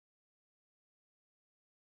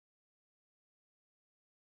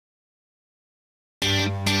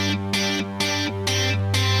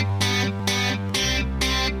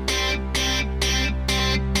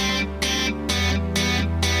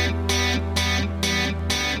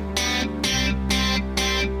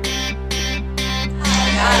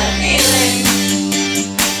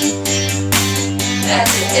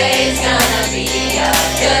today's gonna be a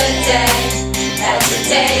good day. That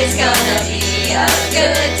today's gonna be a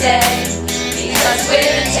good day. Because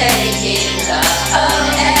we're taking the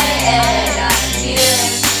OAA. I feel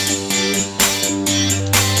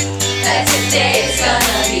that today's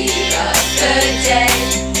gonna be a good day.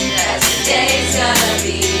 That today's gonna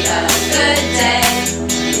be a good day.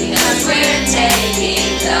 Because we're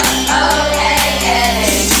taking the OAA.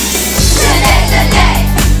 Today's the day.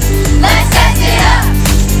 Let's test it up.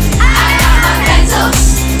 I got my pencils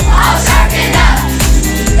all sharpened up.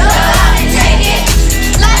 Go out and take it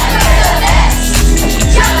like we're the best.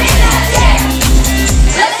 Jump in that chair.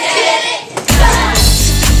 Let's get it done.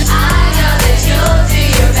 I know that you'll do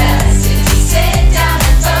your best if you sit down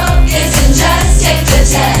and focus and just take the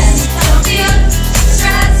test. Don't feel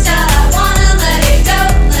stressed out. I wanna let it go.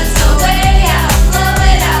 Let's go way out, blow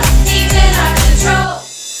it out, even our control.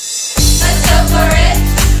 Let's go for it.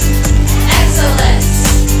 Excellence.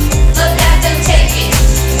 Look at them taking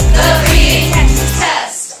the reading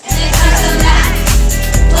test. And it comes to math.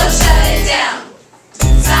 We'll shut it down.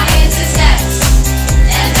 Science is next.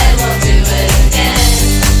 And then we'll do it again.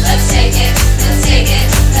 Let's take it. Let's take it.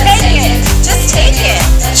 Let's take it. Just take it.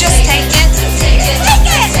 Just take it. Let's take it. Take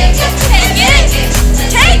it. Take it. Take it.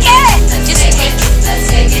 Take it. Just take it. Let's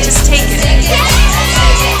take it. Just take it. Take it.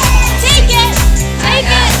 Take it. Take it. I Take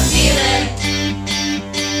got it. a feeling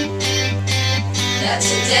that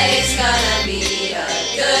today's gonna be a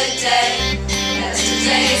good day. That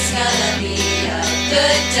today's gonna be a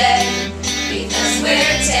good day. Because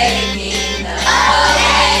we're taking the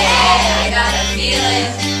OAA. I got a feeling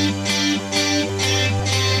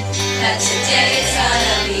that today's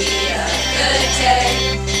gonna be a good day.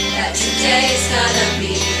 That today's gonna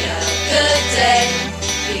be a good day.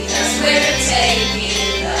 Because we're taking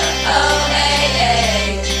the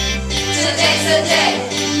OAA. Today's the day.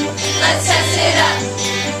 Let's test it up.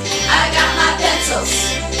 I got my pencils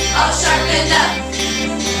all sharpened up.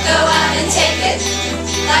 Go out and take it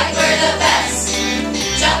like we're the best.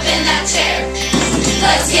 Jump in that chair.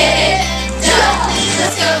 Let's get it done.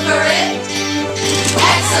 Let's go for it.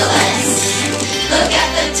 Excellence. Look at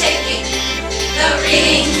them taking the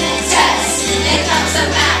reading test. It comes to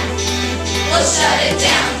math. We'll shut it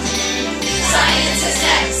down. Science is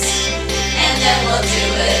next. And then we'll do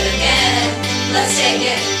it again. Let's take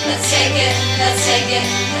it, let's take it, let's take it,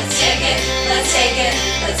 let's take it, let's take it,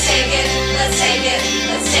 let's take it, let's take it,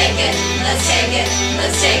 let's take it, let's take it,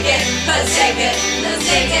 let's take it, let's take it, let's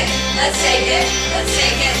take it, let's take it, let's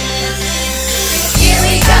take it. Here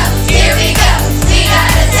we go, we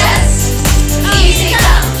got a test. Easy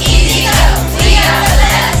come.